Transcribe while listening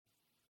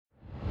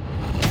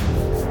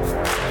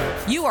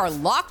You are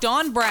Locked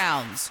On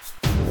Browns,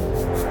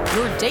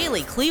 your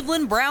daily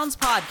Cleveland Browns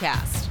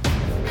podcast.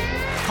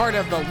 Part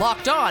of the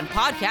Locked On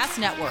Podcast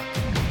Network,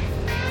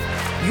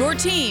 your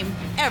team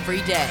every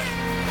day.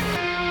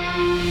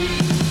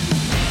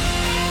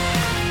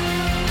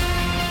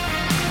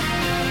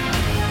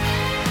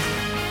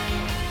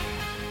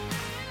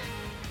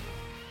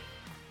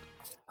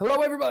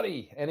 Hello,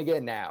 everybody. And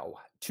again now,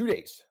 2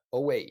 days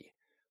away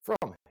from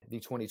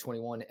the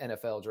 2021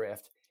 NFL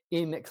Draft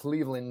in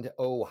Cleveland,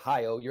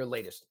 Ohio. Your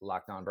latest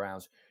Locked On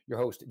Browns. Your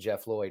host,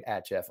 Jeff Lloyd,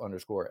 at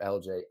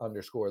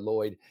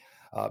Jeff_LJ_Lloyd.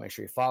 Make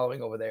sure you're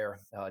following over there.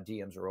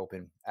 DMs are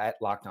open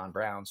at Locked On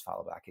Browns.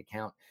 Follow back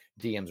account.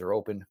 DMs are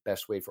open.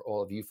 Best way for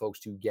all of you folks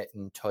to get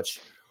in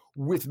touch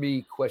with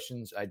me.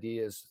 Questions,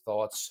 ideas,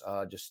 thoughts.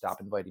 Just stop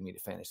inviting me to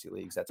fantasy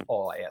leagues. That's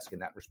all I ask in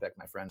that respect,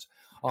 my friends.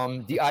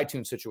 The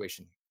iTunes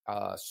situation.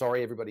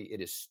 Sorry, everybody.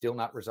 It is still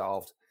not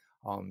resolved.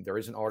 There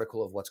is an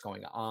article of what's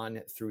going on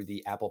through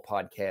the Apple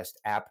Podcast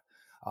app.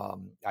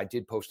 I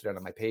did post it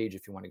on my page.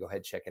 If you want to go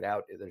ahead, check it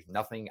out. There's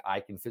nothing I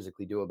can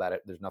physically do about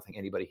it. There's nothing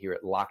anybody here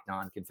at Locked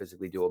On can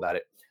physically do about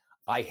it.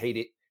 I hate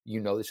it.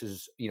 This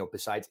is,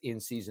 besides in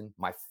season,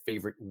 my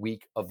favorite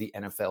week of the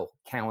NFL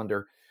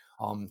calendar.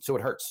 So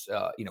it hurts.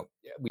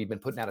 We've been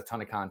putting out a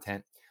ton of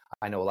content.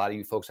 I know a lot of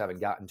you folks haven't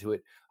gotten to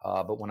it,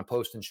 but when I'm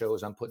posting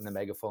shows, I'm putting the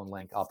Megaphone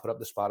link. I'll put up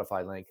the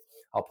Spotify link.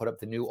 I'll put up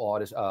the new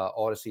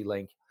Odyssey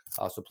link.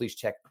 So please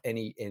check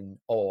any and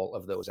all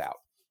of those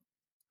out.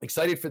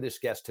 Excited for this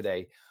guest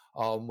today.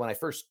 When I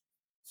first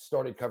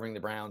started covering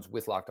the Browns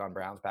with Locked On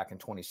Browns back in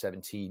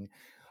 2017,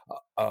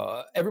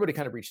 everybody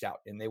kind of reached out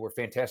and they were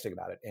fantastic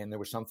about it. And there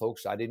were some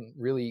folks I didn't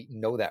really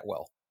know that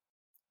well.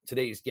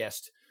 Today's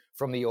guest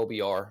from the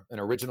OBR, an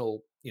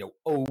original,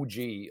 OG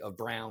of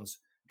Browns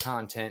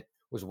content,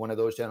 was one of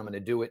those gentlemen to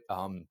do it.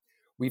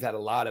 We've had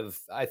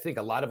I think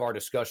a lot of our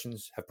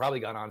discussions have probably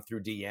gone on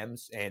through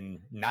DMs and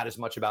not as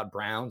much about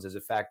Browns as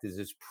the fact is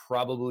it's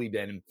probably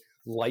been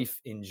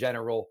life in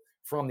general.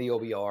 From the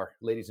OBR,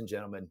 ladies and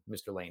gentlemen,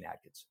 Mr. Lane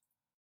Atkins.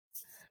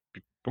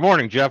 Good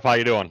morning, Jeff. How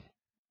you doing?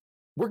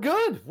 We're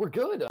good.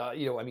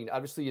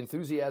 Obviously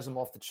enthusiasm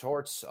off the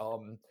charts.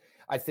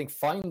 I think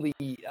finally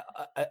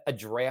a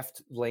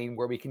draft lane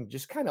where we can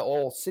just kind of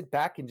all sit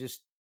back and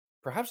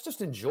perhaps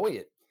just enjoy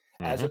it.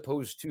 As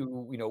opposed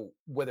to,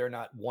 whether or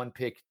not one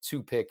pick,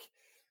 two pick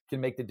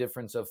can make the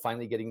difference of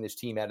finally getting this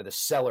team out of the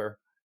cellar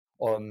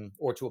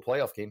or to a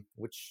playoff game,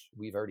 which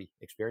we've already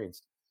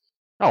experienced.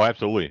 Oh,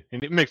 absolutely.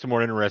 And it makes it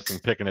more interesting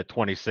picking at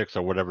 26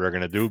 or whatever they're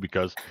going to do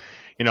because,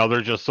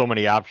 there's just so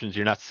many options.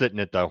 You're not sitting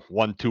at the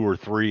 1, 2, or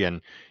 3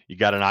 and you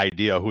got an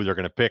idea who they're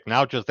going to pick.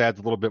 Now it just adds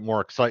a little bit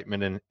more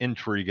excitement and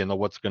intrigue into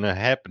what's going to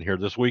happen here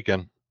this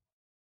weekend.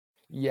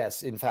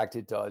 Yes, in fact,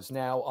 it does.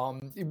 Now,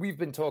 we've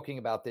been talking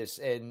about this,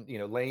 and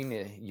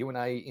Lane, you and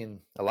I, and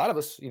a lot of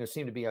us,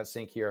 seem to be on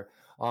sync here.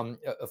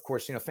 Of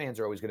course, fans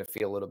are always going to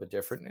feel a little bit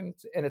different, and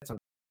it's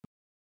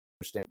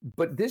understandable.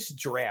 But this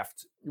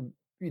draft,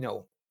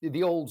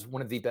 the old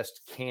one of the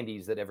best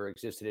candies that ever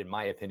existed, in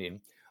my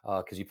opinion,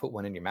 because you put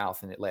one in your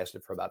mouth and it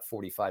lasted for about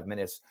 45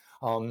 minutes,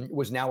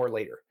 was Now or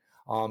Later.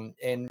 Yep.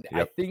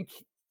 I think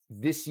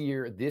this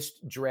year, this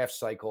draft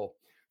cycle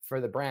for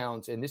the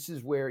Browns, and this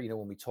is where,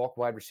 when we talk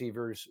wide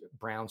receivers,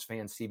 Browns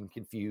fans seem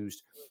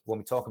confused. When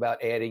we talk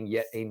about adding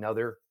yet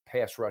another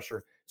pass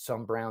rusher,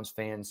 some Browns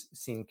fans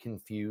seem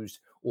confused,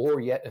 or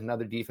yet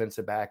another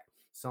defensive back,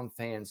 some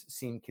fans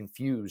seem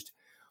confused.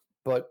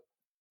 But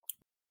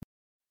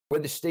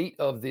where the state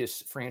of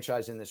this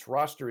franchise and this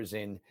roster is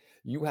in,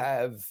 you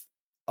have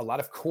a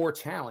lot of core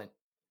talent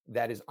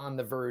that is on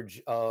the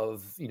verge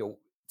of,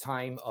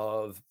 time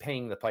of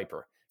paying the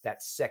piper,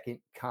 that second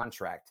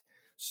contract.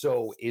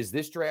 So is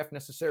this draft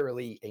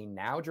necessarily a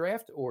now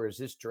draft, or is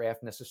this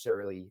draft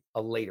necessarily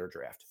a later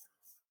draft?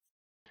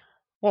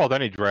 Well, with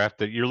any draft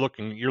that you're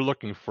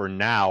looking for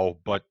now,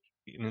 but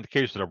in the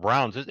case of the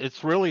Browns, it's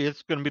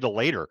going to be the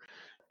later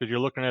because you're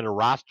looking at a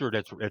roster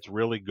that's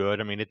really good.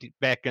 I mean, at the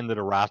back end of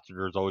the roster,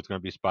 there's always going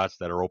to be spots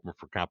that are open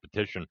for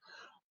competition.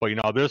 But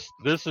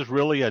this is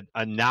really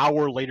a now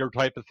or later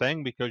type of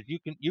thing because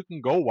you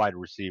can go wide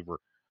receiver,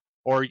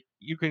 or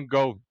you can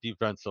go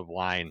defensive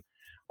line,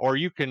 or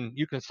you can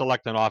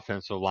select an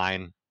offensive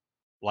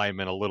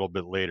lineman a little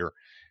bit later.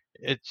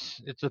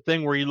 It's a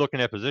thing where you're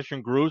looking at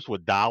position groups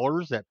with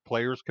dollars that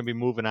players can be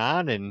moving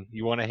on, and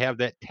you want to have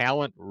that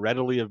talent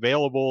readily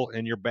available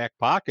in your back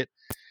pocket.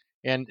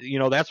 And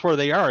that's where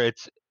they are.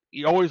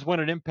 You always want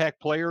an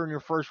impact player in your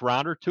first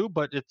round or two,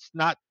 but it's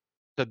not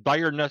the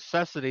dire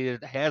necessity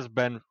it has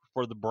been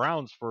for the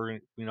Browns for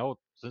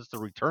since the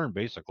return,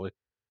 basically.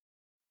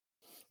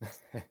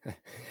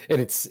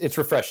 And it's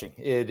refreshing.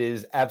 It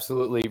is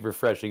absolutely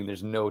refreshing.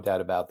 There's no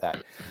doubt about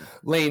that.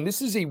 Lane,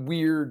 this is a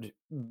weird,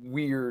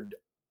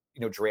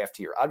 draft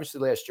year. Obviously,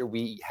 last year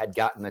we had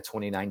gotten the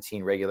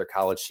 2019 regular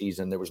college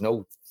season. There was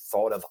no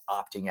thought of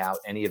opting out,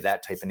 any of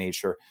that type of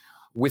nature.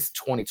 With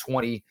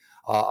 2020,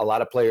 a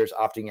lot of players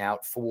opting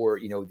out for,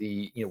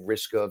 the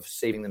risk of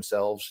saving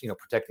themselves,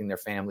 protecting their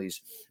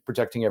families,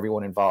 protecting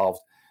everyone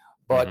involved.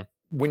 But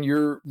when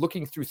you're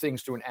looking through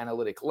things through an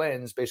analytic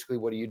lens, basically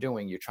what are you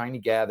doing? You're trying to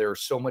gather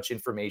so much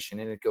information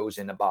and it goes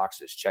into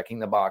boxes, checking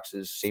the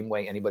boxes, same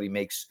way anybody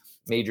makes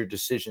major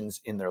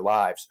decisions in their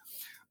lives.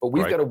 But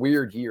we've got a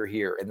weird year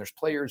here, and there's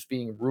players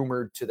being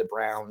rumored to the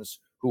Browns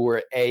who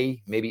are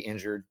A, maybe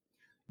injured,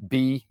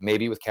 B,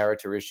 maybe with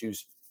character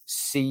issues,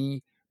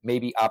 C,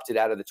 maybe opted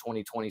out of the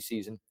 2020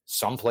 season.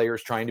 Some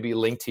players trying to be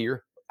linked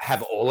here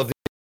have all of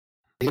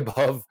the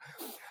above.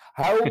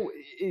 How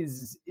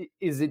is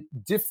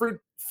it different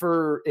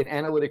for an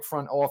analytic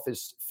front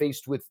office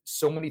faced with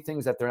so many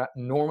things that they're not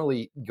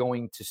normally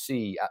going to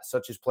see,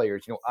 such as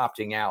players,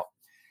 opting out?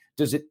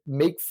 Does it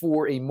make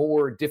for a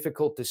more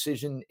difficult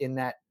decision in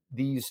that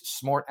these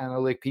smart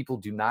analytic people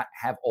do not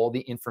have all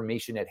the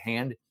information at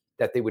hand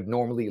that they would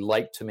normally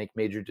like to make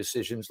major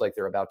decisions like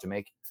they're about to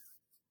make?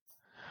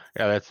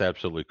 Yeah, that's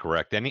absolutely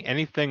correct.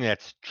 Anything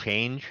that's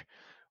change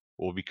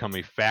will become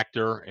a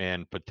factor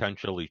and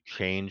potentially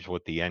change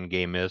what the end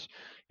game is.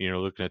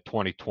 Looking at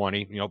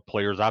 2020,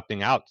 players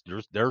opting out.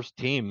 There's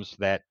teams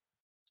that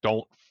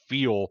don't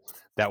feel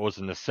that was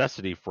a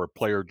necessity for a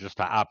player just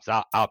to opt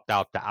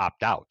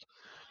out.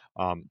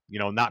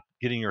 Not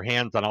getting your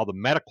hands on all the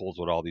medicals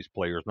with all these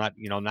players,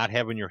 not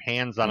having your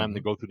hands on them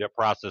to go through that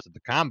process at the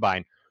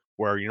combine,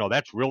 where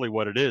that's really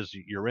what it is.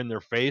 You're in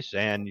their face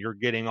and you're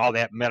getting all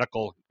that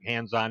medical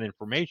hands-on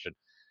information.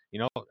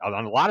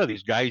 On a lot of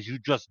these guys, you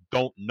just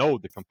don't know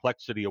the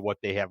complexity of what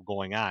they have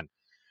going on.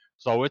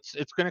 So it's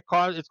going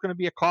to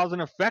be a cause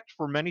and effect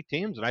for many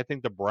teams, and I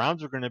think the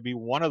Browns are going to be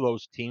one of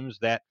those teams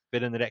that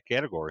fit into that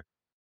category.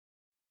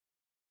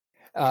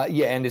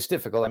 Yeah, and it's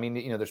difficult. I mean,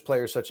 there's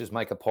players such as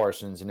Micah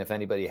Parsons, and if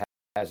anybody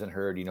hasn't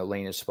heard,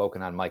 Lane has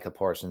spoken on Micah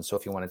Parsons. So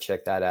if you want to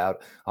check that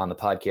out on the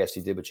podcast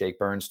he did with Jake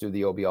Burns through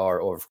the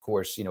OBR, or of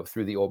course,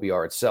 through the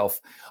OBR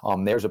itself,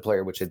 there's a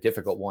player, which is a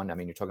difficult one. I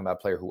mean, you're talking about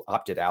a player who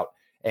opted out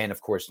and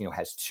of course,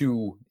 has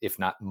two, if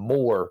not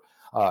more,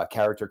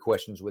 character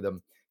questions with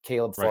him.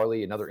 Caleb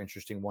Farley, another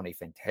interesting one, a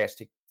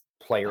fantastic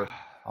player.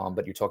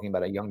 But you're talking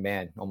about a young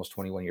man, almost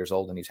 21 years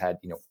old, and he's had,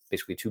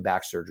 basically 2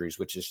 back surgeries,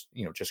 which is,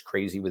 just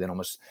crazy within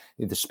almost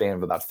the span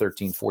of about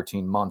 13,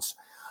 14 months.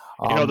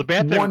 The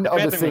bad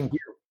thing,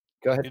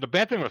 Go ahead. The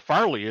bad thing with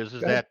Farley is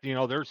that,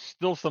 there's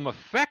still some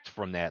effect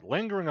from that,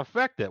 lingering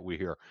effect that we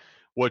hear,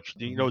 which,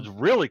 is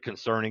really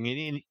concerning.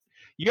 And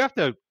you have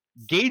to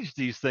gauge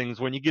these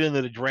things when you get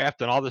into the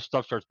draft and all this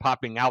stuff starts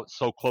popping out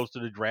so close to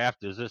the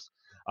draft. Is this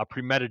a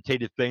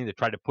premeditated thing to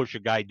try to push a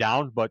guy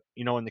down? But,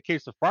 in the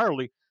case of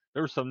Farley,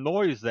 there's some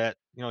noise that,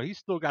 he's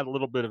still got a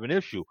little bit of an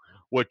issue,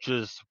 which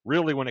is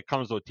really, when it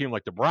comes to a team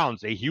like the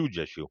Browns, a huge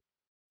issue.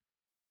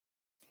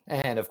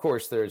 And of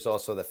course, there's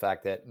also the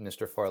fact that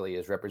Mr. Farley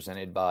is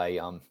represented by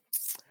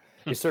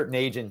a certain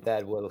agent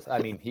that will,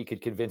 he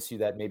could convince you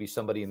that maybe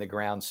somebody in the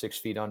ground 6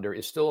 feet under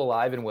is still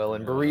alive and well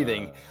and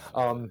breathing,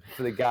 for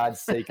the God's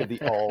sake of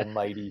the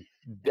almighty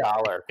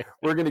dollar.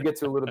 We're going to get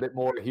to a little bit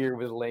more here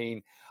with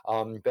Lane.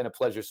 Been a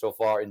pleasure so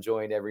far,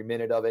 enjoying every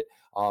minute of it.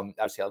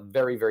 Obviously, a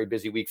very, very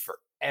busy week for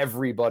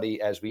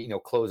everybody as we,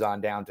 close on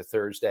down to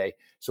Thursday.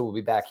 So we'll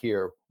be back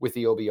here with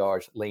the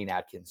OBR's Lane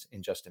Atkins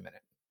in just a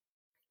minute.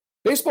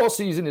 Baseball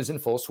season is in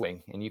full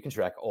swing, and you can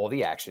track all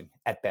the action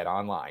at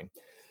BetOnline.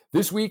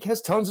 This week has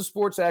tons of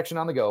sports action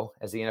on the go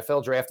as the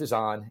NFL draft is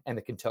on and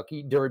the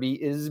Kentucky Derby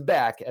is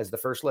back as the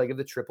first leg of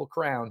the Triple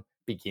Crown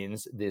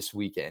begins this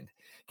weekend.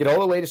 Get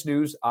all the latest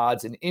news,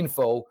 odds, and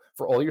info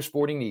for all your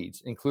sporting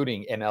needs,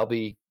 including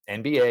MLB,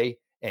 NBA,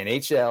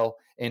 NHL,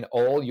 and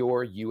all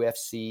your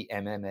UFC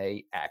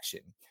MMA action.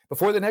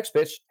 Before the next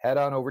pitch, head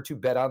on over to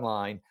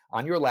BetOnline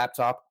on your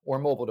laptop or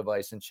mobile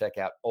device and check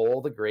out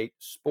all the great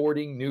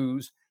sporting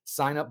news,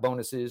 sign-up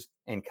bonuses,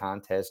 and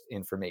contest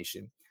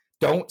information.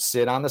 Don't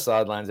sit on the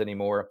sidelines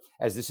anymore,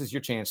 as this is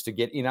your chance to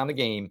get in on the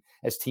game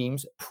as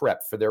teams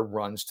prep for their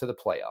runs to the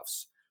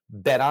playoffs.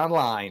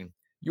 BetOnline,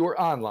 your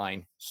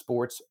online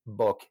sports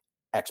book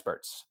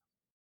experts.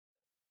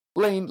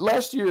 Lane,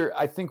 last year,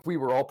 I think we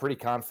were all pretty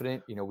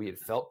confident. We had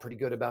felt pretty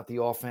good about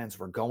the offense.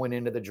 We're going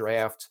into the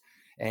draft,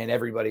 and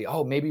everybody,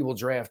 maybe we'll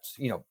draft,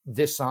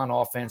 this on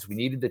offense. We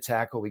needed the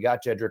tackle. We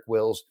got Jedrick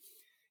Wills,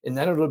 and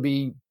then it'll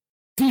be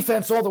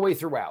defense all the way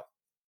throughout.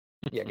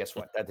 Yeah, guess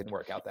what? That didn't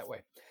work out that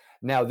way.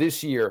 Now,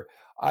 this year,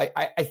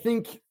 I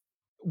think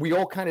we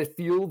all kind of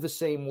feel the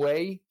same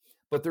way,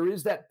 but there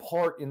is that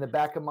part in the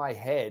back of my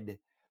head.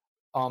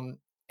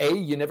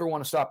 You never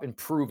want to stop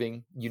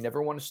improving. You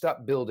never want to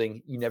stop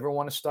building. You never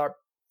want to stop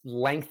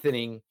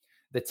lengthening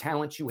the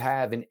talent you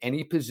have in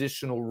any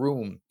positional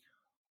room.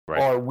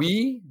 Right. Are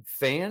we,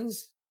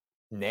 fans,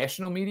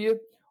 national media,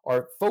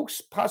 are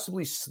folks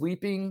possibly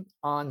sleeping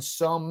on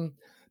some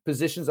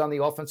positions on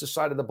the offensive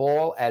side of the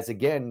ball, as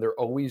again, they're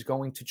always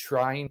going to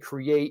try and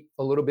create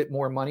a little bit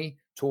more money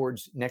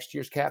towards next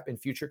year's cap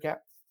and future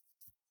cap?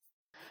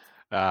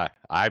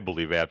 I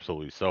believe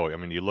absolutely so.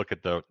 You look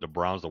at the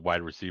Browns, the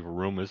wide receiver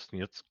room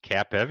it's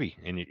cap heavy,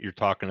 and you're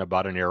talking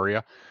about an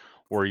area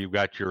where you've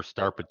got your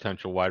star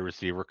potential wide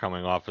receiver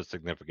coming off a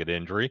significant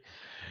injury.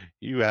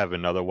 You have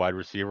another wide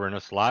receiver in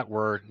a slot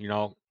where,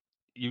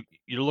 you're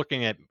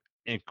looking at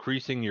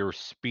increasing your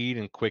speed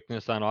and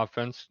quickness on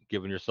offense,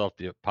 giving yourself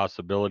the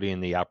possibility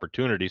and the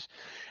opportunities.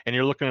 And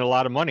you're looking at a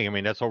lot of money. I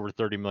mean, that's over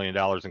 $30 million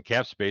in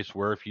cap space,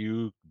 where if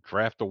you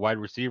draft a wide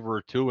receiver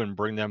or two and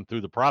bring them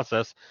through the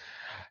process,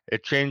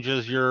 it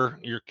changes your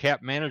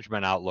cap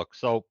management outlook.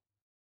 So,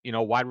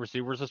 wide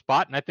receiver is a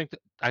spot, and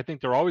I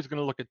think they're always going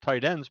to look at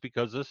tight ends,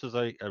 because this is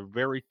a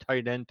very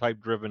tight end type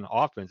driven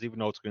offense, even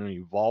though it's going to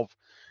evolve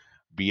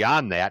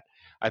beyond that.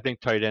 I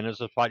think tight end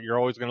is a spot you're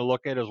always going to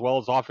look at, as well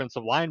as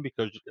offensive line,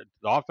 because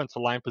the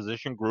offensive line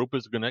position group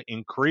is going to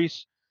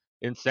increase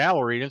in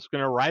salary, and it's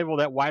going to rival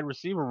that wide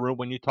receiver room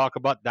when you talk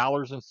about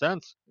dollars and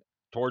cents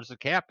towards the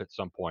cap at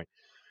some point.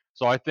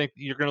 So I think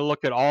you're going to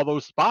look at all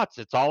those spots.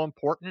 It's all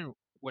important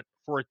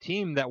for a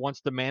team that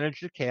wants to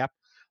manage the cap,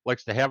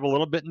 likes to have a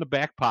little bit in the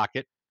back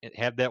pocket and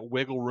have that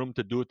wiggle room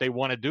to do what they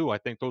want to do. I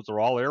think those are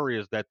all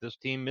areas that this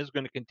team is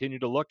going to continue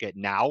to look at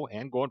now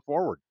and going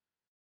forward.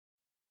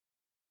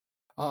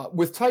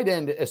 With tight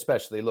end,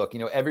 especially, look,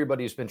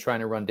 everybody's been trying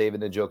to run David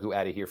Njoku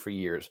out of here for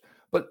years.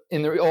 But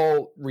in the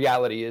all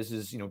reality is,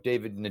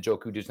 David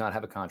Njoku does not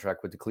have a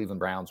contract with the Cleveland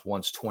Browns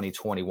once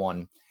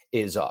 2021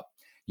 is up.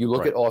 You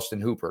look at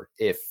Austin Hooper.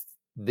 If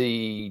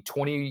the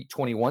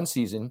 2021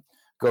 season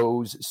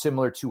goes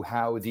similar to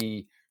how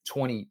the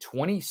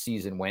 2020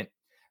 season went,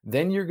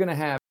 then you're going to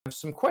have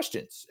some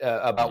questions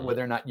about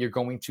whether or not you're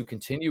going to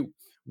continue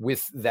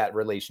with that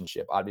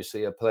relationship.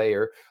 Obviously, a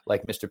player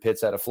like Mr.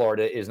 Pitts out of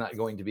Florida is not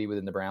going to be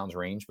within the Browns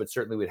range, but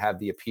certainly would have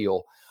the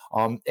appeal.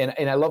 And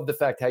I love the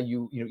fact how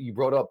you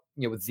brought up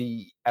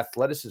the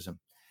athleticism,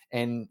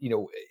 and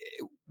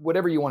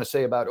whatever you want to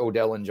say about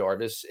Odell and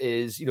Jarvis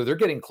is they're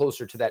getting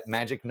closer to that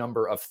magic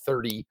number of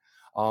 30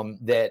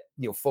 that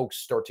folks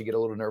start to get a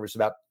little nervous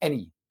about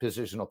any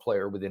positional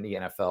player within the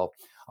NFL.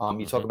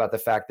 You talk about the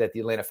fact that the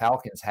Atlanta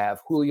Falcons have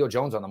Julio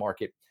Jones on the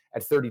market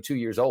at 32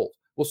 years old.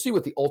 We'll see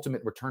what the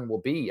ultimate return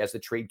will be, as the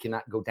trade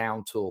cannot go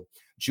down till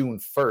June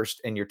 1st.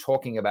 And you're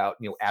talking about,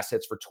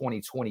 assets for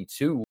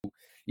 2022.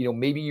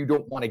 Maybe you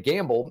don't want to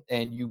gamble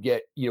and you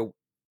get,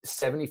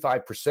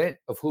 75%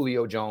 of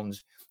Julio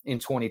Jones in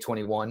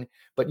 2021,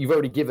 but you've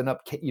already given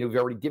up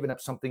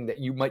something that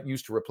you might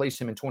use to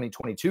replace him in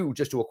 2022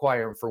 just to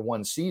acquire him for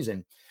one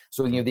season.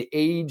 So, the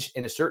age,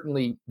 and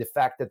certainly the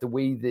fact that the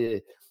way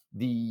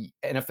the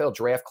NFL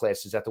draft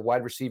classes at the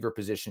wide receiver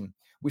position,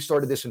 we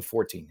started this in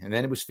 14, and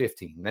then it was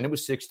 15, and then it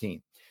was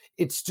 16.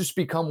 It's just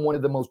become one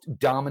of the most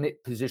dominant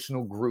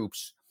positional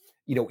groups,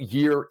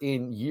 year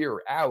in,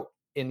 year out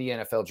in the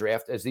NFL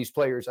draft, as these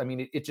players,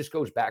 it just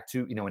goes back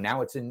to, and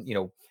now it's in,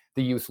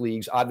 the youth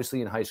leagues,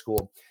 obviously in high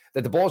school,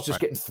 that the ball's just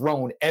getting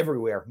thrown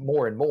everywhere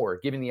more and more,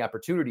 giving the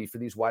opportunity for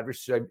these wide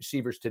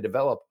receivers to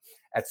develop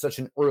at such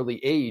an early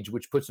age,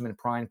 which puts them in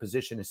prime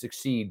position to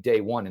succeed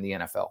day one in the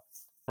NFL.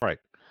 Right.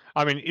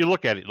 You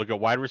look at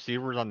wide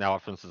receivers on the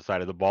offensive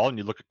side of the ball, and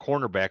you look at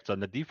cornerbacks on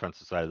the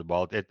defensive side of the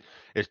ball. It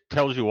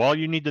tells you all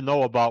you need to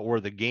know about where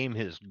the game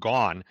has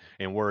gone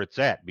and where it's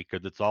at,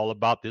 because it's all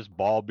about this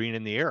ball being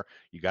in the air.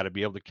 You got to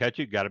be able to catch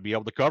it, you got to be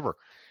able to cover.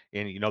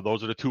 And,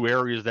 those are the two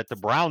areas that the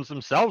Browns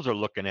themselves are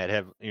looking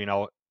at,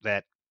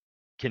 that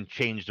can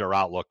change their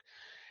outlook.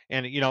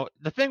 And,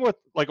 the thing with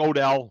like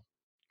Odell,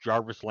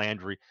 Jarvis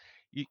Landry,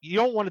 you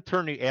don't want to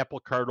turn the apple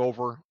cart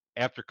over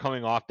after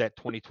coming off that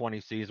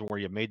 2020 season where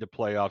you made the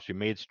playoffs, you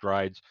made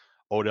strides,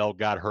 Odell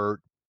got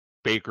hurt,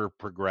 Baker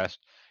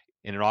progressed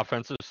in an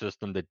offensive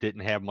system that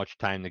didn't have much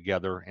time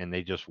together, and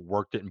they just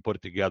worked it and put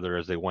it together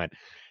as they went.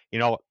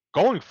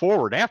 Going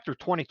forward after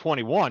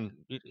 2021,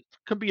 it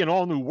could be an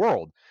all new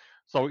world.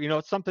 So,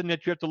 it's something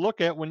that you have to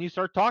look at when you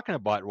start talking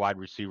about wide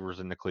receivers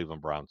in the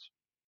Cleveland Browns.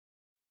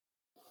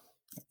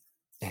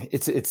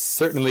 It's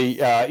certainly,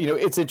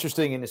 it's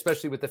interesting, and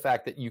especially with the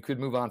fact that you could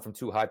move on from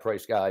two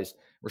high-priced guys,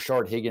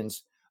 Rashard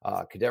Higgins,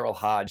 Kaderil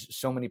Hodge,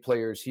 so many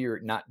players here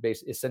not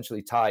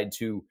essentially tied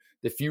to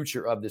the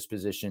future of this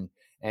position.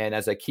 And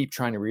as I keep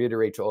trying to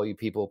reiterate to all you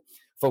people,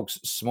 folks,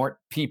 smart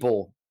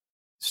people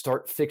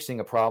start fixing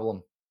a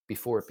problem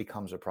before it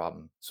becomes a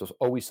problem. So it's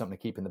always something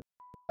to keep in the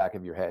back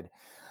of your head.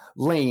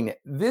 Lane,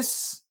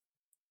 this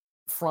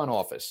front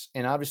office,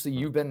 and obviously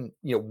you've been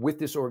with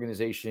this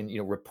organization,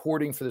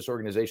 reporting for this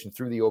organization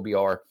through the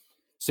OBR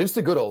since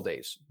the good old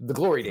days, the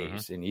glory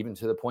days, and even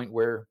to the point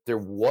where there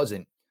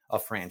wasn't a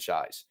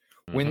franchise.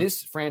 When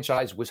this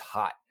franchise was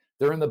hot,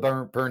 they're in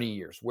the Bernie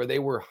years where they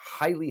were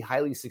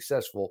highly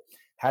successful,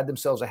 had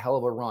themselves a hell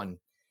of a run,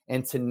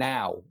 and to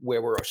now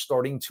where we're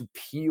starting to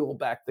peel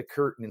back the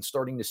curtain and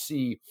starting to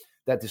see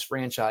that this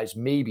franchise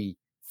maybe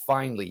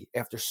finally,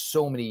 after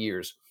so many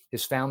years,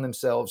 has found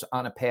themselves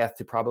on a path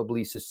to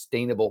probably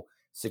sustainable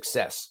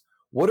success.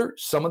 What are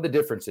some of the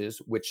differences,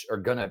 which are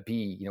going to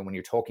be, when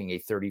you're talking a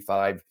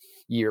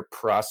 35-year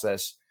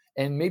process,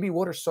 and maybe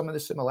what are some of the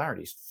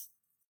similarities?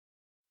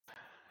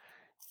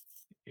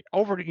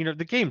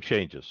 The game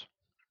changes.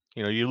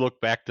 You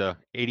look back to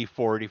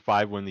 84,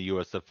 85 when the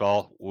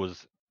USFL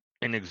was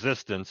in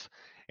existence,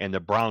 and the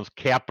Browns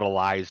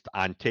capitalized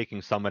on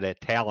taking some of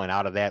that talent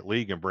out of that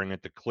league and bringing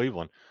it to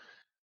Cleveland.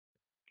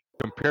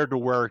 Compared to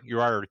where you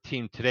are a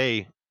team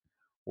today,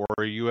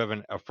 where you have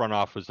a front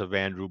office of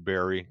Andrew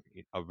Berry,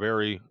 a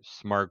very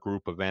smart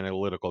group of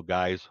analytical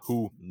guys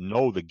who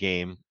know the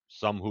game,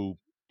 some who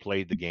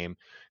played the game,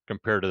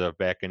 compared to the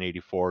back in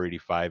 84,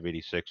 85,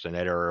 86, in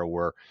that era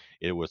where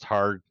it was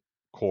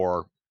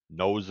hardcore,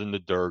 nose in the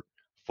dirt,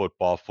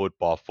 football,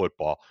 football,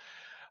 football.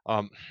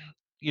 Um,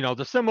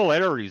 the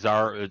similarities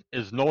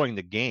is knowing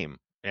the game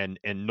and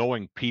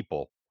knowing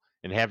people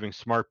and having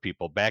smart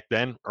people. Back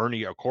then,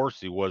 Ernie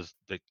Accorsi was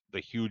the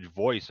huge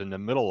voice in the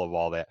middle of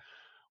all that,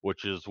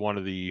 which is one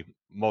of the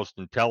most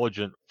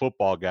intelligent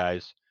football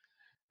guys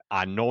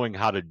on knowing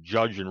how to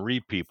judge and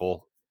read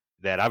people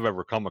that I've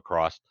ever come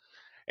across.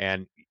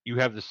 And you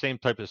have the same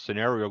type of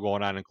scenario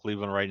going on in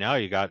Cleveland right now.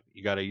 You got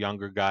a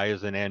younger guy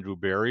as an Andrew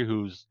Berry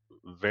who's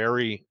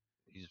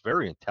he's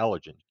very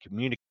intelligent,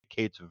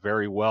 communicates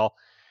very well.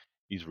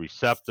 He's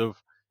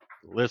receptive,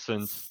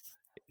 listens,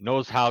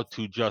 knows how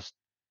to just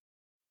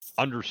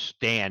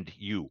understand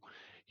you.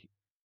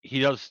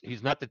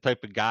 He's not the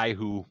type of guy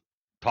who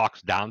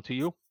talks down to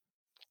you.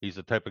 He's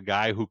the type of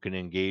guy who can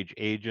engage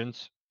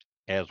agents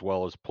as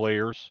well as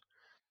players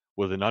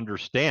with an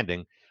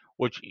understanding,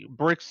 which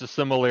breaks the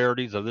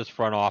similarities of this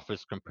front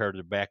office compared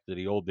to back to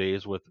the old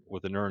days with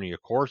an Ernie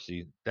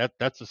Accorsi.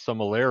 That's a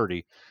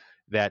similarity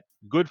that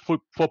good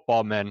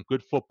football men,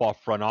 good football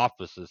front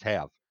offices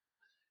have.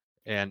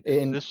 And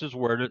this is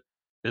where it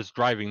is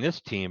driving this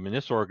team and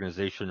this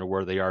organization to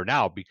where they are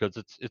now, because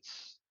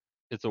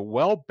it's a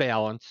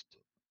well-balanced,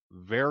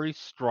 very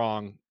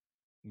strong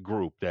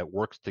group that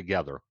works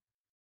together.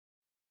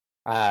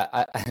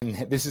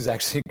 And this is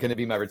actually going to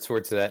be my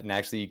retort to that. And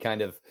actually, you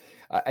kind of,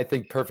 I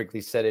think,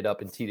 perfectly set it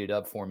up and teed it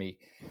up for me.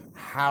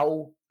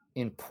 How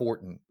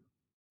important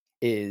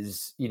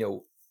is,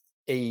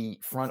 a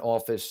front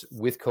office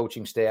with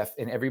coaching staff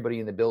and everybody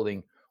in the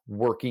building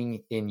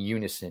working in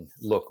unison?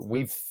 Look,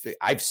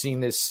 I've seen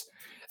this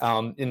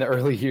in the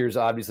early years,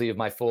 obviously, of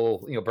my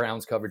full,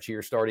 Browns coverage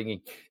here,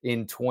 starting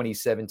in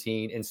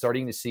 2017 and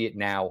starting to see it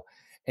now.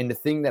 And the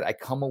thing that I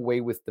come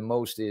away with the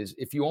most is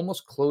if you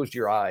almost closed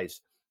your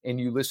eyes and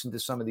you listen to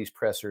some of these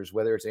pressers,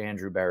 whether it's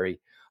Andrew Berry,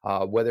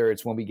 whether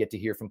it's when we get to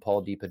hear from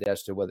Paul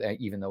DePodesta,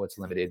 even though it's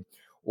limited,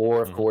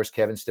 or of course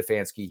Kevin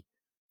Stefanski,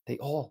 they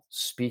all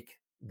speak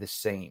the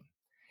same.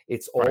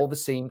 It's all the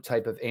same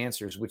type of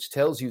answers, which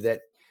tells you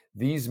that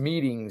these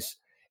meetings,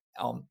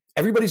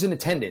 everybody's in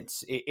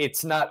attendance.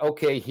 It's not,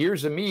 okay,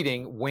 here's a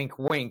meeting, wink,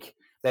 wink,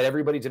 that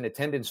everybody's in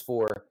attendance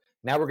for.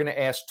 Now we're going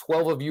to ask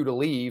 12 of you to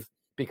leave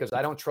because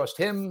I don't trust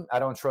him. I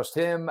don't trust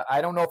him.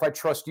 I don't know if I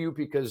trust you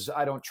because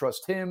I don't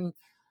trust him.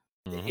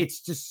 Mm-hmm.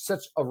 It's just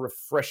such a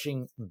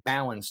refreshing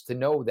balance to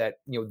know that,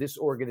 this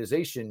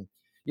organization,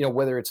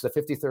 whether it's the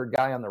 53rd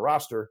guy on the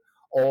roster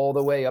all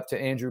the way up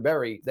to Andrew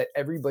Berry, that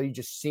everybody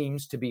just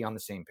seems to be on the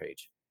same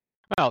page.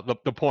 Well,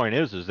 the point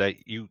is that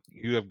you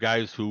have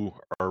guys who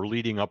are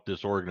leading up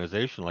this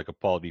organization, like a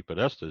Paul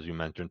DePodesta, as you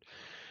mentioned,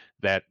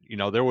 that,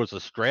 there was a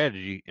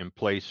strategy in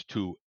place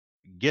to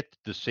get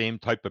the same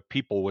type of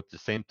people with the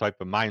same type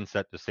of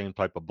mindset, the same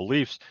type of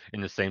beliefs,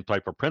 and the same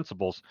type of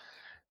principles,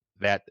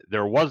 that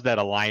there was that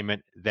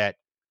alignment, that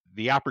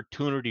the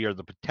opportunity or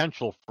the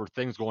potential for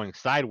things going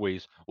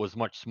sideways was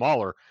much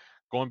smaller.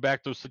 Going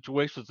back to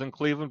situations in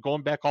Cleveland,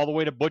 going back all the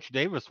way to Butch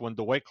Davis when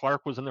Dwight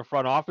Clark was in the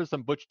front office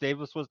and Butch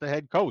Davis was the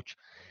head coach.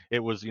 It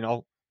was,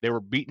 they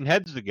were beating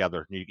heads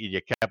together. You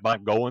kept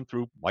on going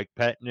through Mike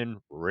Pettin and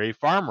Ray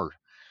Farmer.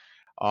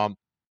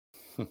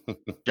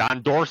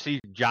 John Dorsey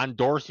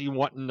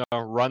wanting to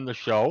run the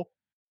show.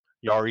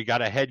 You already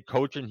got a head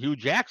coach in Hugh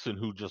Jackson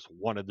who just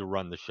wanted to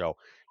run the show.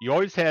 You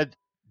always had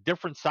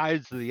different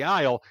sides of the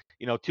aisle,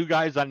 two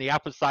guys on the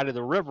opposite side of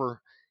the river,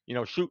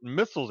 shooting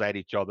missiles at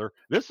each other.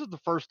 This is the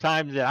first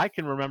time that I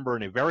can remember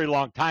in a very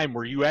long time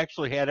where you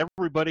actually had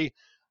everybody,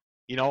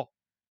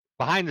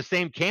 behind the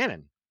same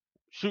cannon,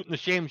 shooting the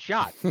same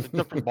shot. It's a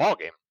different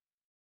ballgame.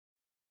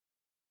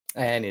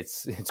 And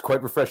it's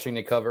quite refreshing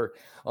to cover.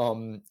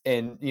 And,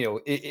 in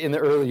the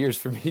early years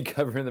for me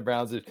covering the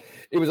Browns, it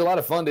was a lot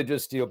of fun to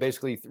just,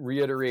 basically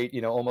reiterate,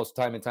 almost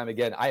time and time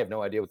again, I have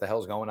no idea what the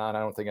hell's going on. I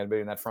don't think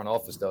anybody in that front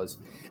office does.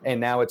 And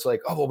now it's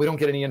like, oh, well, we don't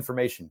get any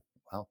information.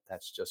 Well,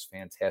 that's just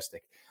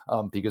fantastic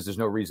because there's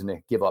no reason to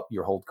give up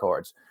your hold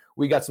cards.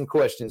 We got some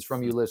questions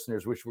from you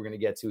listeners, which we're going to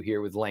get to here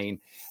with Lane,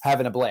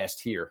 having a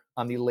blast here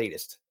on the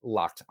latest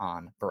Locked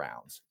On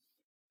Browns.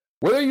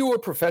 Whether you're a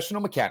professional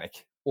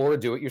mechanic or a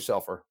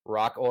do-it-yourselfer,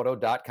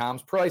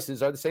 RockAuto.com's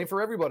prices are the same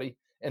for everybody,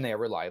 and they are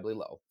reliably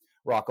low.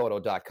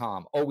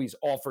 RockAuto.com always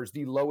offers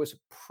the lowest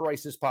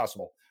prices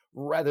possible,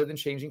 rather than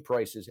changing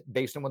prices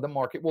based on what the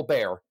market will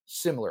bear,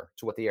 similar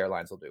to what the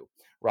airlines will do.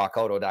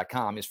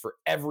 RockAuto.com is for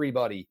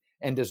everybody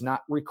and does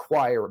not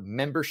require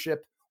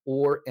membership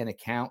or an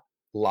account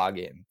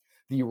login.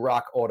 The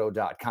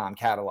RockAuto.com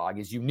catalog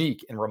is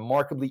unique and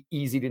remarkably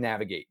easy to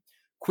navigate.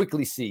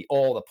 Quickly see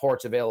all the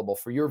parts available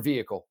for your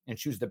vehicle and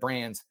choose the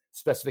brands,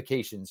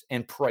 specifications,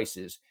 and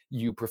prices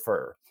you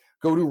prefer.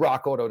 Go to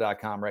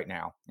rockauto.com right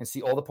now and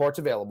see all the parts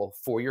available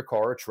for your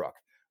car or truck.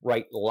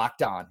 Write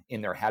Locked On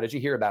in their How Did You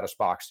Hear About Us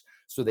box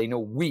so they know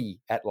we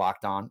at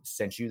Locked On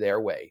sent you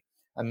their way.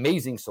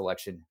 Amazing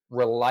selection,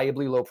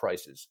 reliably low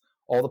prices,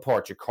 all the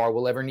parts your car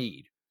will ever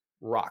need.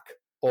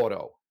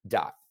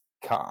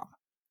 RockAuto.com.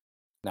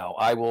 Now,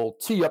 I will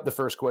tee up the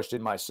first question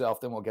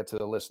myself, then we'll get to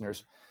the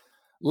listeners.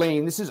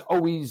 Lane, this is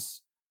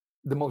always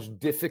the most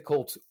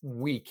difficult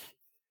week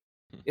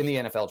in the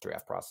NFL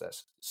draft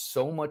process.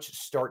 So much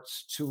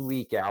starts to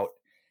leak out,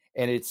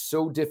 and it's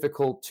so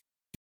difficult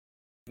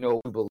to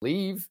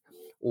believe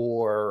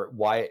or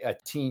why a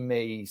team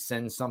may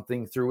send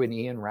something through an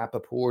Ian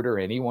Rappaport or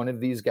any one of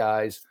these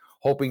guys,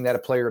 hoping that a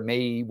player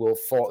will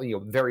fall,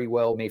 very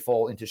well may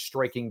fall into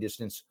striking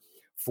distance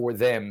for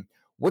them.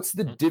 What's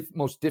the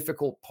most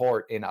difficult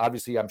part? And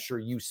obviously, I'm sure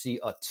you see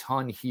a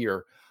ton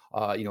here,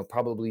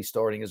 probably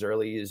starting as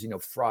early as,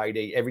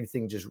 Friday,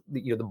 everything just,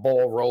 the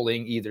ball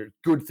rolling, either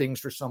good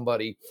things for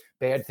somebody,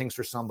 bad things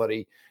for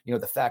somebody.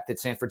 The fact that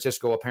San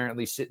Francisco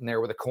apparently sitting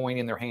there with a coin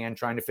in their hand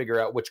trying to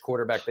figure out which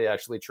quarterback they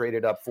actually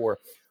traded up for.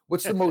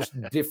 What's the most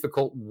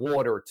difficult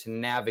water to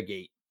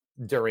navigate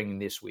during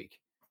this week?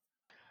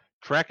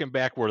 Tracking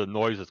back where the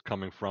noise is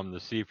coming from to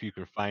see if you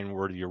can find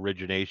where the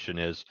origination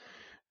is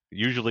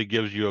usually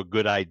gives you a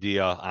good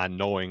idea on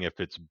knowing if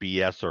it's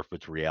BS or if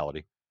it's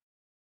reality.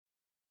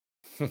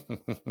 And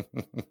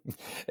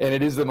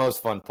it is the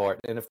most fun part.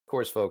 And of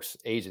course, folks,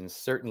 agents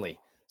certainly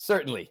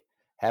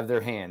have their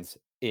hands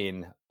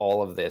in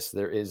all of this.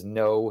 There is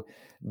no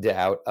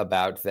doubt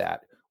about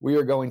that. We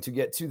are going to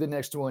get to the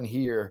next one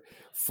here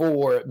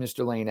for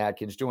Mr. Lane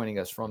Atkins joining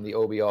us from the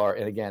OBR.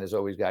 And again, as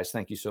always, guys,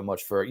 thank you so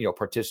much for,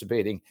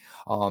 participating.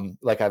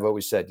 Like I've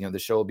always said, the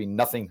show will be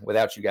nothing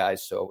without you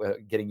guys. So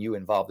getting you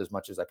involved as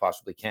much as I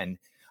possibly can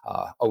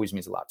always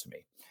means a lot to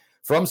me.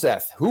 From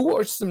Seth, who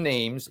are some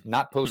names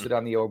not posted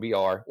on the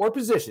OBR or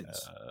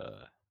positions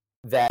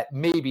that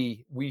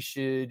maybe we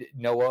should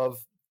know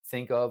of,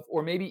 think of,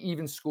 or maybe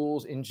even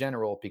schools in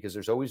general, because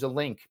there's always a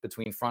link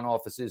between front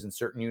offices and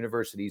certain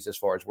universities as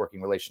far as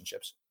working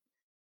relationships?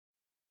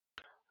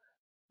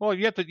 Well,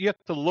 you have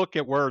to look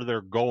at where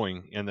they're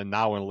going in the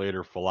now and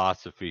later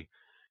philosophy.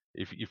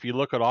 If you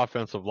look at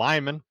offensive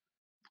linemen,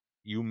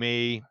 you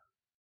may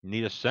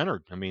need a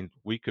center. I mean,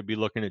 we could be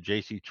looking at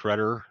J.C.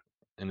 Treader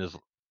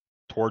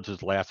towards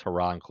his last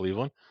hurrah in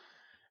Cleveland.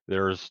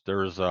 There's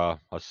a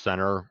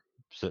center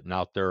sitting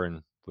out there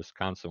in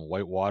Wisconsin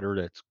Whitewater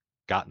that's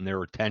gotten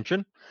their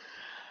attention.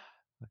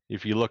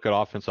 If you look at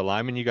offensive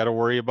linemen, you got to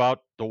worry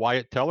about the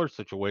Wyatt Teller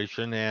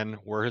situation and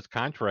where his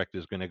contract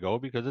is going to go,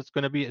 because it's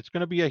going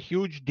to be a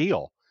huge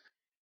deal.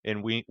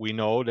 And we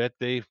know that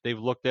they've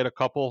looked at a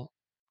couple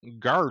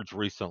guards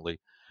recently.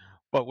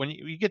 But when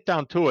you get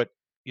down to it,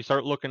 you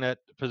start looking at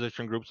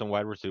position groups and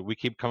wide receiver. We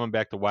keep coming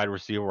back to wide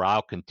receiver.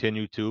 I'll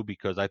continue to,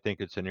 because I think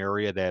it's an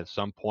area that at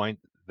some point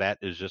that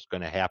is just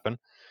going to happen.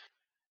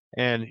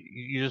 And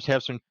you just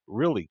have some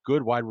really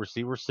good wide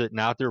receivers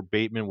sitting out there.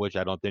 Bateman, which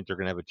I don't think they're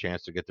going to have a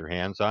chance to get their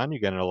hands on. You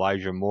got an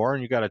Elijah Moore,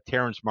 and you got a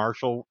Terrence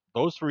Marshall.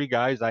 Those three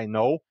guys, I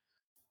know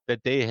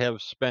that they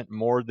have spent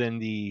more than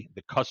the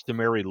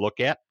customary look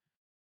at,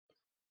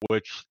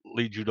 which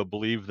leads you to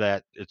believe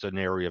that it's an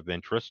area of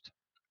interest.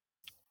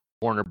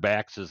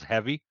 Cornerbacks is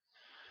heavy.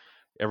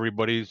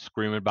 Everybody's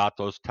screaming about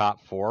those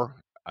top four.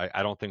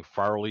 I don't think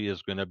Farley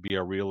is going to be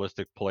a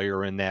realistic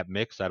player in that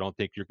mix. I don't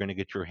think you're going to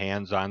get your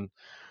hands on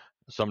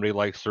somebody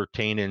like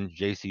Surtain and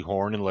J.C.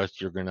 Horn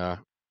unless you're going to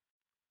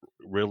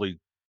really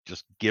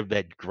just give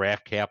that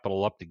draft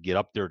capital up to get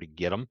up there to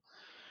get them.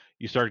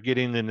 You start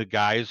getting into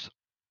guys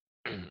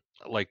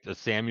like the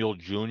Samuel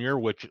Jr.,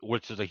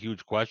 which is a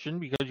huge question,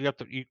 because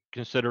you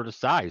consider the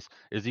size.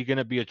 Is he going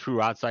to be a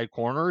true outside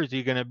corner? Or is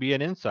he going to be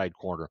an inside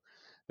corner?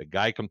 The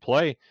guy can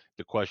play.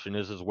 The question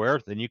is where.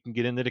 Then you can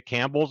get into the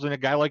Campbells and a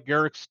guy like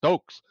Garrett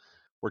Stokes.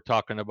 We're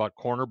talking about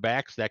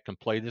cornerbacks that can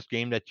play this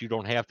game, that you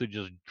don't have to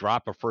just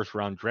drop a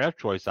first-round draft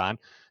choice on,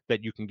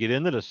 that you can get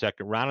into the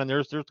second round, and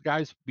there's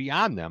guys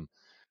beyond them.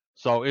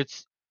 So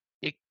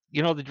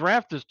the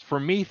draft is, for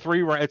me,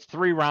 it's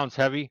 3 rounds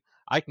heavy.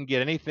 I can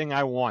get anything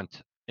I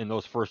want in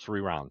those first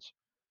 3 rounds.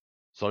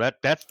 So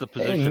that's the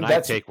position I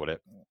take with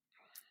it.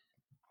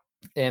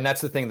 And that's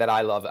the thing that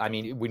I love. I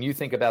mean, when you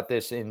think about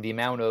this and the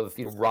amount of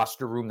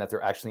roster room that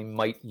there actually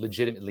might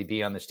legitimately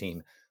be on this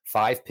team,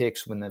 5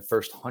 picks when the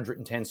first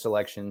 110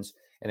 selections.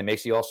 And it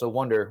makes you also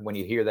wonder when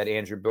you hear that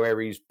Andrew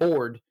Berry's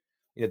board,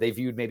 they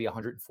viewed maybe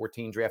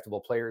 114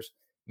 draftable players,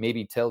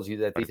 maybe tells you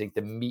that they think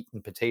the meat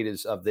and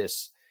potatoes of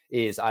this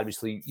is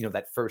obviously,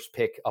 that first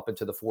pick up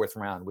into the 4th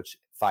round, which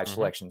 5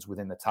 selections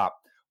within the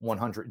top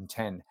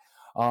 110.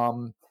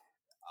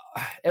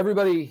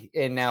 Everybody,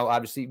 and now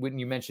obviously when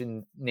you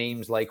mention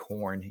names like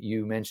Horn,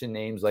 you mention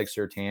names like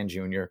Surtain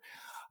Jr.,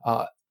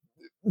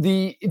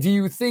 do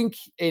you think,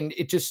 and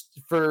it just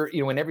for,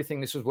 and everything,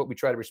 this is what we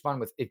try to respond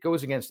with, it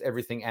goes against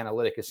everything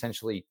analytic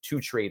essentially to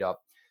trade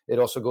up. It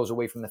also goes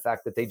away from the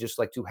fact that they just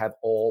like to have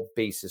all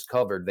bases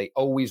covered. They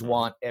always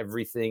want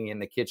everything in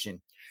the kitchen.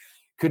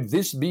 Could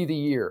this be the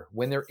year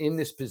when they're in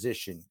this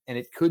position, and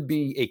it could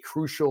be a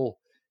crucial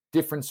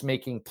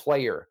difference-making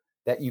player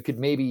that you could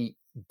maybe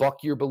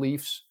buck your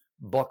beliefs,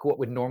 buck what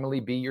would normally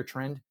be your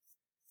trend?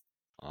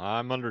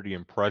 I'm under the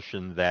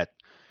impression that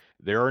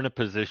they're in a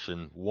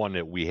position, one,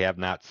 that we have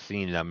not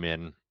seen them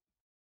in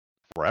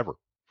forever,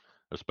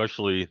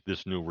 especially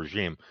this new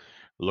regime.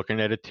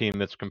 Looking at a team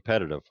that's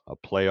competitive, a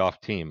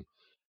playoff team,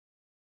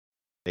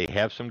 they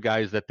have some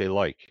guys that they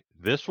like.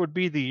 This would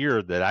be the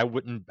year that I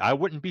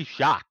wouldn't be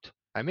shocked.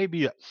 I may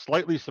be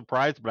slightly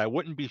surprised, but I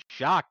wouldn't be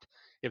shocked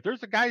if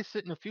there's a guy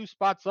sitting a few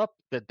spots up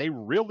that they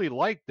really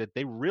like, that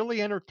they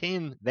really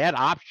entertain that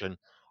option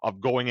of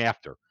going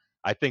after.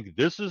 I think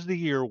this is the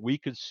year we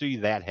could see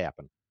that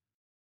happen.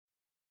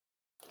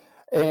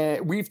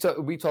 And we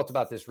talked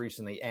about this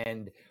recently,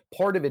 and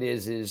part of it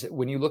is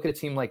when you look at a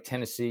team like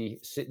Tennessee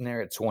sitting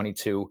there at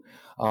 22.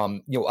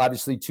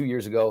 Obviously 2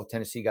 years ago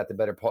Tennessee got the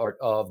better part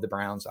of the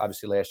Browns.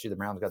 Obviously last year the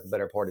Browns got the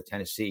better part of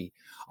Tennessee.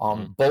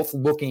 Both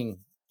looking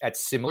at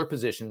similar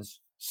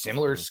positions,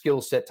 similar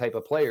skill set type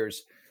of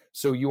players.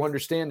 So you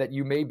understand that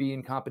you may be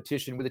in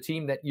competition with a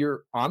team that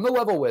you're on the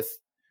level with,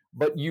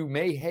 but you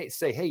may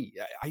say, "Hey,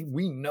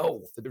 we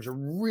know that there's a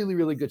really,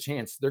 really good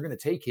chance they're going to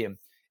take him,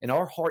 and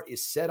our heart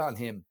is set on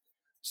him."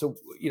 So,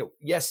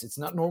 yes, it's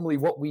not normally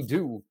what we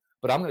do,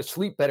 but I'm going to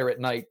sleep better at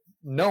night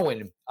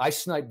knowing I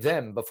sniped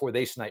them before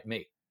they snipe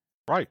me.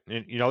 Right.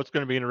 And, it's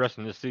going to be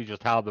interesting to see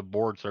just how the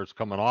board starts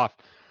coming off,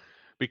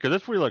 because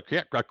it's really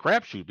a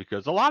crapshoot,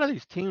 because a lot of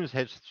these teams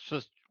have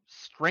just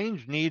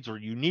strange needs or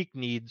unique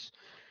needs.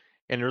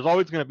 And there's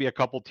always going to be a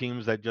couple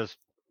teams that just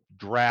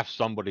draft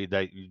somebody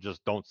that you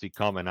just don't see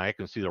coming. I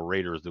can see the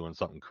Raiders doing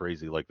something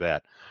crazy like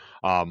that.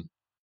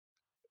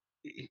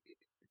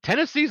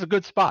 Tennessee's a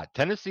good spot.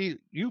 Tennessee,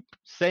 you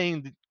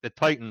saying the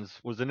Titans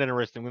was an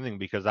interesting thing,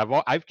 because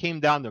I've came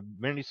down to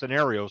many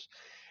scenarios,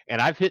 and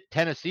I've hit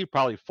Tennessee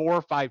probably 4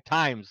 or 5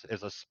 times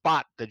as a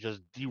spot that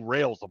just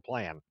derails a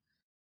plan.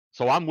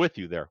 So I'm with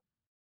you there.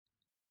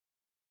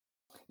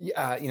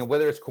 Yeah,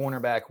 whether it's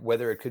cornerback,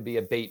 whether it could be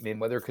a Bateman,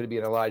 whether it could be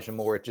an Elijah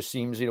Moore, it just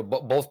seems,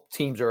 both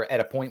teams are at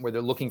a point where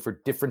they're looking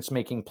for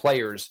difference-making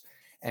players,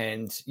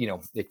 and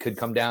it could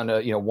come down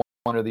to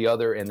one or the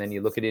other. And then you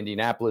look at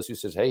Indianapolis, who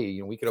says,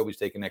 "Hey, we could always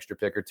take an extra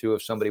pick or two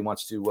if somebody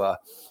wants to,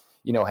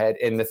 head."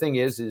 And the thing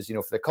is,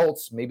 for the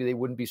Colts, maybe they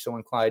wouldn't be so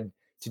inclined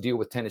to deal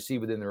with Tennessee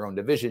within their own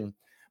division.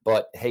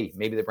 But hey,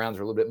 maybe the Browns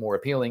are a little bit more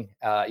appealing,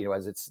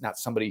 as it's not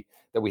somebody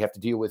that we have to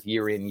deal with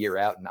year in, year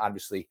out, and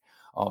obviously,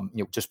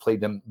 just played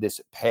them this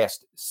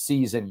past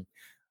season.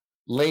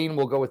 Lane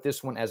will go with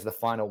this one as the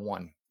final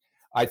one.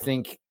 I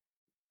think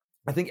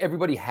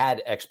everybody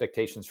had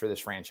expectations for this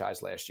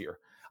franchise last year.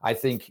 I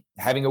think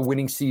having a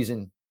winning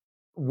season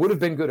would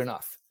have been good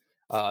enough.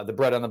 The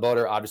bread on the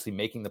butter, obviously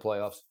making the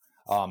playoffs,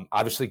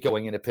 obviously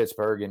going into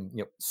Pittsburgh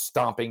and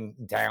stomping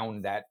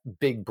down that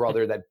big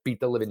brother that beat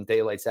the living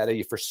daylights out of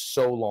you for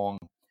so long.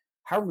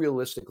 How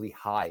realistically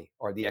high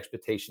are the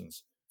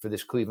expectations for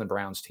this Cleveland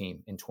Browns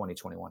team in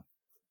 2021?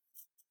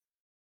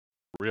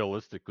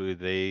 Realistically,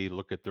 they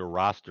look at their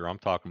roster. I'm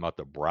talking about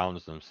the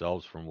Browns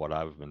themselves, from what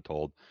I've been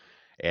told,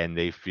 and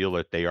they feel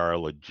that they are a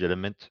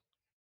legitimate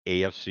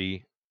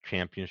AFC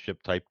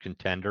championship type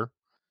contender.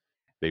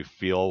 They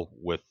feel,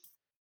 with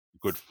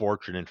good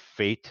fortune and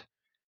fate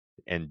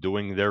and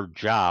doing their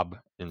job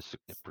in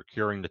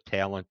procuring the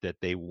talent that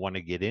they want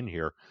to get in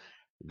here,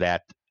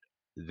 that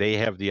they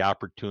have the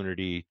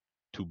opportunity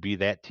to be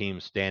that team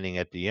standing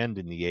at the end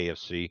in the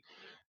AFC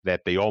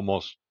that they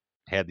almost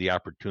had the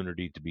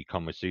opportunity to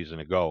become a season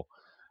ago.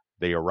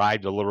 They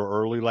arrived a little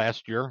early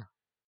last year.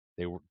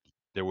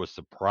 There was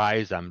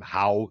surprise on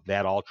how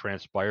that all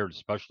transpired,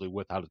 especially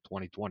with how the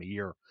 2020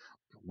 year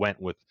went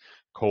with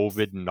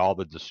COVID and all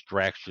the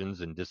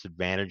distractions and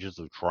disadvantages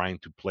of trying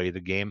to play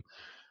the game.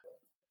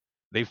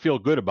 They feel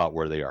good about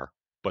where they are,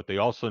 but they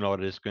also know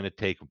that it's going to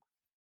take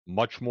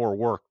much more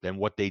work than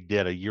what they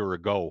did a year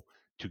ago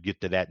to get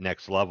to that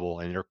next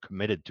level, and they're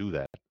committed to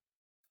that.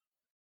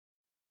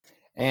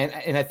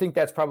 And I think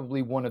that's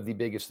probably one of the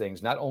biggest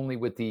things, not only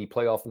with the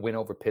playoff win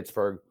over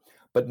Pittsburgh,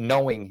 but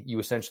knowing you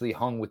essentially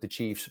hung with the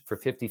Chiefs for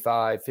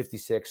 55,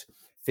 56,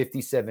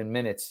 57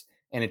 minutes,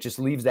 and it just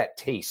leaves that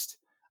taste.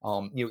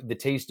 The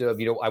taste of,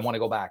 I want to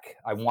go back.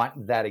 I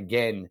want that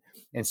again.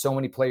 And so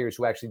many players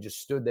who actually just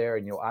stood there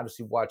and,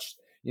 obviously watched,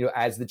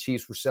 as the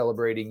Chiefs were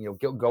celebrating,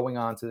 going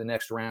on to the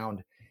next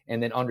round,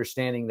 and then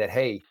understanding that,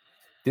 hey,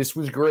 this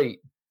was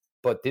great,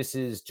 but this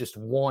is just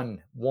one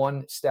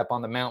step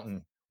on the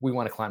mountain. We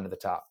want to climb to the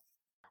top.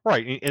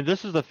 Right. And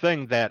this is the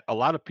thing that a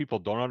lot of people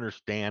don't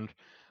understand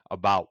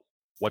about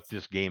what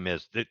this game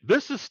is.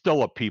 This is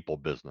still a people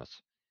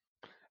business.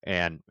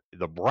 And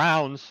the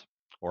Browns,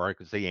 or I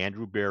could say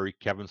Andrew Berry,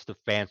 Kevin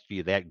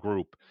Stefanski, that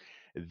group,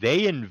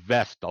 they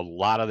invest a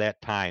lot of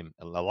that time,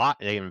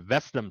 they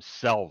invest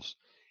themselves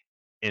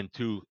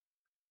into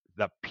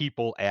the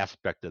people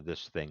aspect of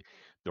this thing.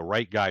 The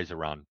right guys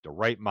around, the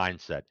right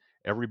mindset,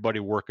 everybody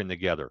working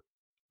together,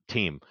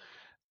 team.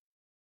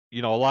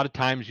 A lot of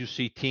times you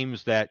see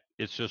teams that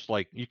it's just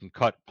like you can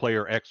cut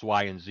player X,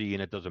 Y, and Z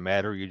and it doesn't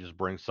matter. You just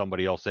bring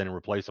somebody else in and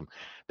replace them.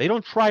 They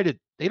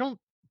don't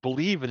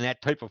believe in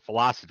that type of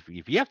philosophy.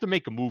 If you have to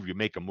make a move, you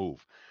make a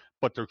move.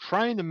 But they're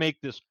trying to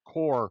make this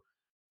core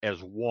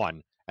as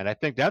one. And I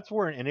think that's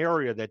where an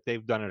area that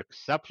they've done an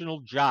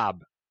exceptional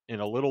job in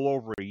a little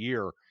over a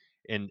year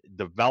in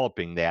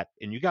developing that.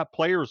 And you got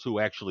players who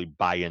actually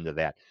buy into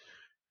that.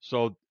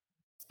 So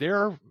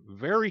they're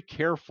very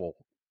careful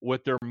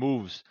with their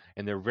moves,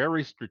 and they're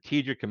very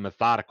strategic and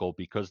methodical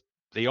because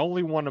they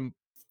only want to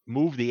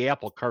move the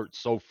apple cart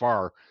so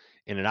far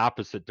in an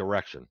opposite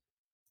direction.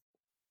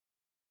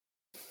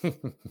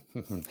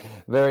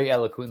 Very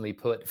eloquently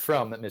put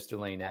from Mr.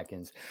 Lane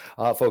Atkins.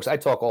 Folks, I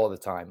talk all the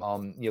time.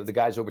 The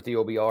guys over at the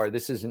OBR,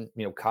 this isn't,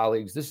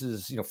 colleagues, this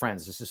is,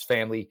 friends, this is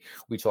family.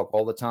 We talk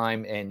all the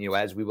time. And,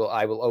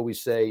 I will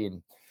always say,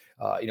 and,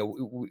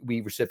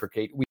 we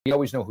reciprocate. We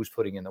always know who's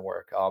putting in the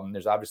work.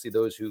 There's obviously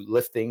those who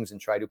lift things and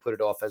try to put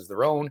it off as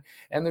their own.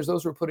 And there's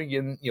those who are putting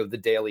in,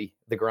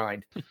 the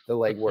grind, the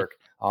legwork.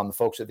 The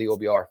folks at the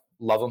OBR,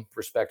 love them,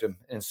 respect them.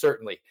 And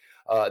certainly,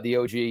 the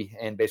OG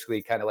and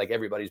basically kind of like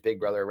everybody's big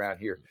brother around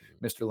here,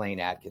 Mr. Lane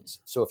Atkins.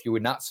 So if you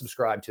would not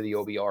subscribe to the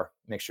OBR,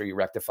 make sure you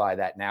rectify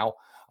that now.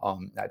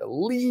 I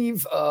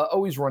believe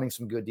always running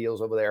some good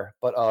deals over there,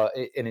 but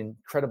an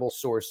incredible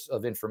source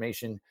of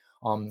information,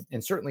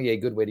 and certainly a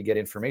good way to get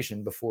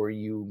information before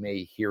you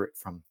may hear it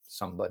from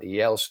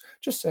somebody else.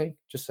 Just saying,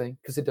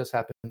 because it does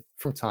happen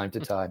from time to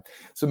time.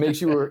 So make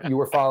sure you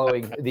are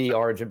following the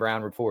Orange and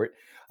Brown Report.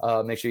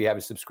 Make sure you have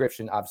a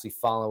subscription, obviously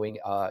following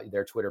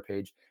their Twitter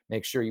page.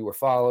 Make sure you are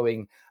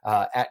following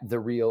at The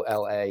Real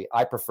LA.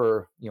 I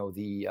prefer,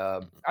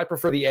 I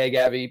prefer the Egg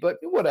Abbey, but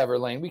whatever,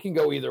 Lane, we can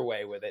go either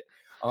way with it.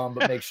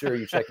 But make sure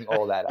you're checking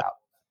all that out.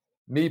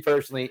 Me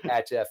personally,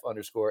 at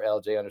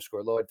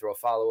Jeff_LJ_Lloyd. Throw a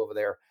follow over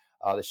there.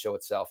 The show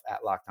itself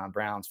at Locked On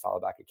Browns. Follow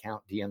back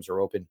account. DMs are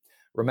open.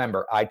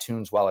 Remember,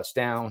 iTunes while it's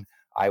down.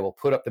 I will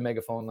put up the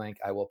Megaphone link.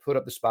 I will put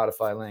up the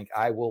Spotify link.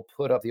 I will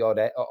put up the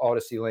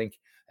Odyssey link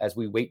as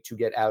we wait to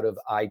get out of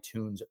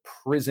iTunes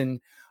prison.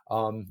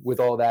 With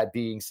all that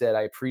being said,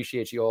 I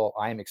appreciate you all.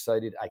 I am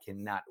excited. I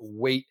cannot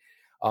wait.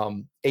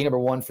 Number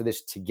one for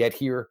this to get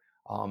here.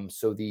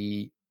 So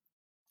the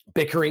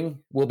bickering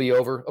will be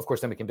over. Of course,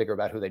 then we can bicker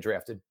about who they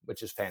drafted,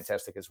 which is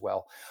fantastic as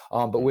well.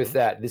 But with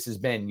that, this has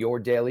been your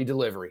daily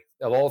delivery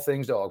of all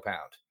things Dog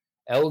Pound.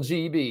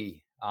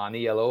 LGB on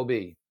the LOB.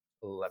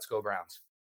 Let's go Browns.